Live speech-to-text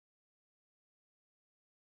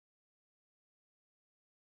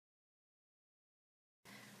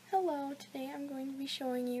Hello, today I'm going to be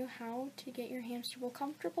showing you how to get your hamster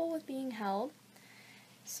comfortable with being held.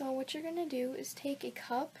 So what you're going to do is take a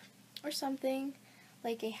cup or something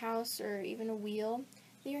like a house or even a wheel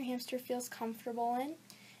that your hamster feels comfortable in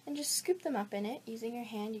and just scoop them up in it using your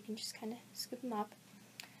hand. You can just kind of scoop them up.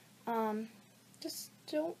 Just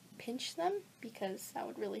don't pinch them because that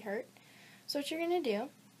would really hurt. So what you're going to do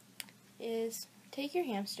is take your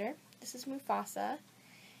hamster, this is Moufasa,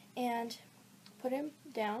 and put him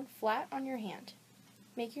down flat on your hand.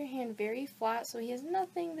 Make your hand very flat so he has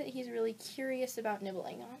nothing that he's really curious about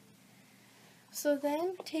nibbling on. So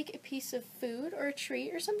then take a piece of food or a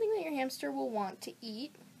treat or something that your hamster will want to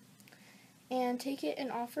eat and take it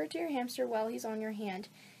and offer it to your hamster while he's on your hand.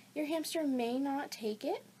 Your hamster may not take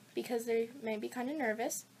it because they may be kind of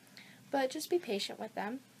nervous, but just be patient with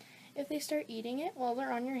them. If they start eating it while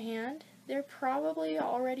they're on your hand, they're probably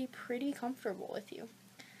already pretty comfortable with you.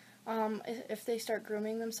 If they start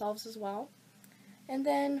grooming themselves as well. And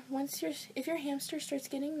then if your hamster starts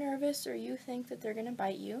getting nervous or you think that they're going to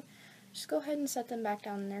bite you, just go ahead and set them back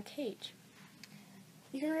down in their cage.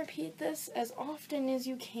 You can repeat this as often as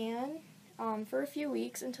you can for a few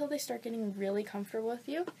weeks until they start getting really comfortable with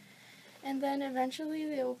you. And then eventually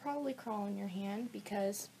they will probably crawl on your hand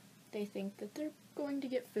because they think that they're going to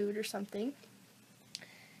get food or something.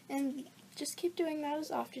 And just keep doing that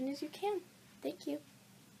as often as you can. Thank you.